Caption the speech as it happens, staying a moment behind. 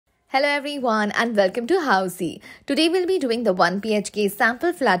Hello everyone and welcome to Housey. Today we'll be doing the 1 BHK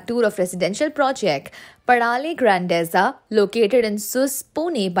Sample Flat tour of residential project Padale Grandeza located in Sus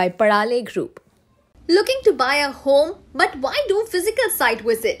Pune by Padale Group. Looking to buy a home but why do physical site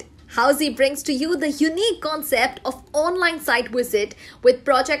visit? Housey brings to you the unique concept of online site visit with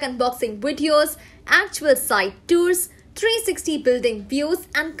project unboxing videos, actual site tours, 360 building views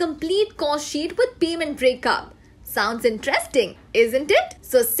and complete cost sheet with payment breakup. Sounds interesting, isn't it?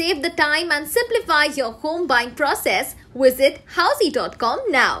 So save the time and simplify your home buying process. Visit housey.com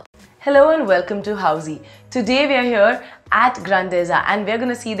now. Hello and welcome to Housey. Today we are here at Grandeza and we are going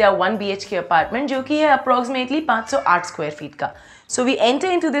to see their 1 BHK apartment जो कि है approximately 508 square feet का. So we enter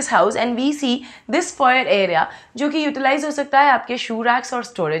into this house and we see this foyer area जो कि utilize हो सकता है आपके shoe racks और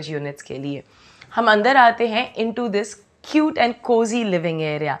storage units के लिए. हम अंदर आते हैं into this cute and cozy living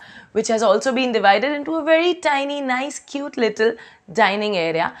area which has also been divided into a very tiny, nice, cute little dining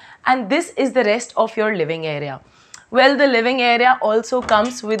area, and this is the rest of your living area. Well, the living area also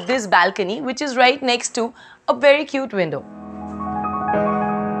comes with this balcony which is right next to a very cute window.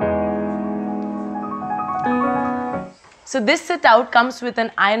 So this sit out comes with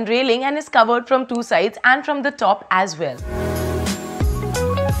an iron railing and is covered from two sides and from the top as well.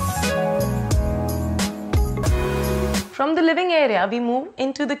 From the living area, we move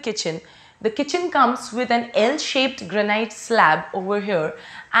into the kitchen. The kitchen comes with an L-shaped granite slab over here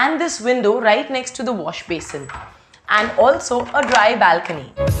and this window right next to the wash basin, and also a dry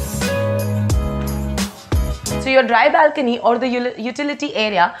balcony. So your dry balcony or the utility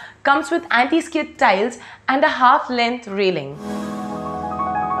area comes with anti-skid tiles and a half-length railing.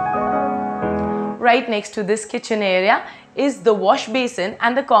 Right next to this kitchen area is the wash basin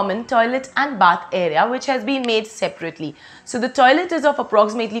and the common toilet and bath area which has been made separately. So the toilet is of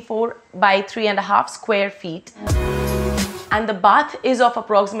approximately 4 by 3.5 square feet and the bath is of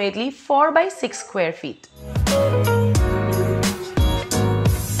approximately 4 by 6 square feet.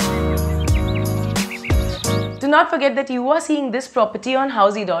 Do not forget that you are seeing this property on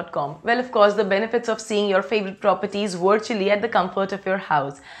housey.com. Well, of course, the benefits of seeing your favorite properties virtually at the comfort of your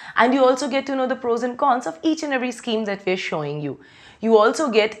house. And you also get to know the pros and cons of each and every scheme that we are showing you. You also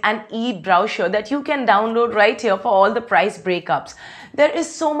get an e-brochure that you can download right here for all the price breakups. There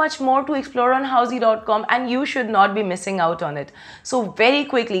is so much more to explore on housey.com and you should not be missing out on it. So very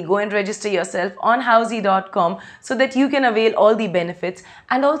quickly go and register yourself on housey.com so that you can avail all the benefits.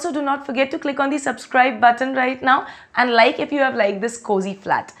 And also do not forget to click on the subscribe button right now and like if you have liked this cozy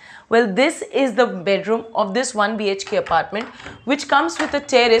flat. Well, this is the bedroom of this 1 BHK apartment which comes with a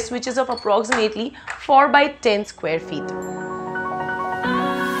terrace which is of approximately 4 by 10 square feet.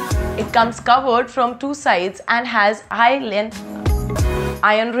 It comes covered from two sides and has high length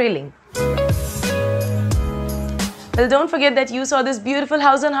iron railing. Well, don't forget that you saw this beautiful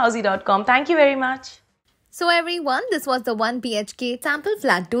house on housey.com. Thank you very much. So everyone, this was the 1 BHK Sample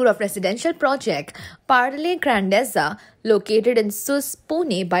Flat tour of residential project Padale Grandeza located in Sus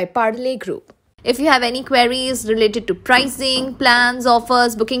Pune by Padale Group. If you have any queries related to pricing, plans,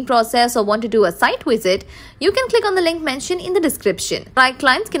 offers, booking process or want to do a site visit, you can click on the link mentioned in the description. Our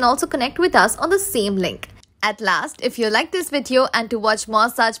clients can also connect with us on the same link. At last, if you like this video and to watch more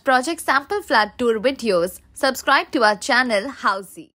such project sample flat tour videos, subscribe to our channel Housey.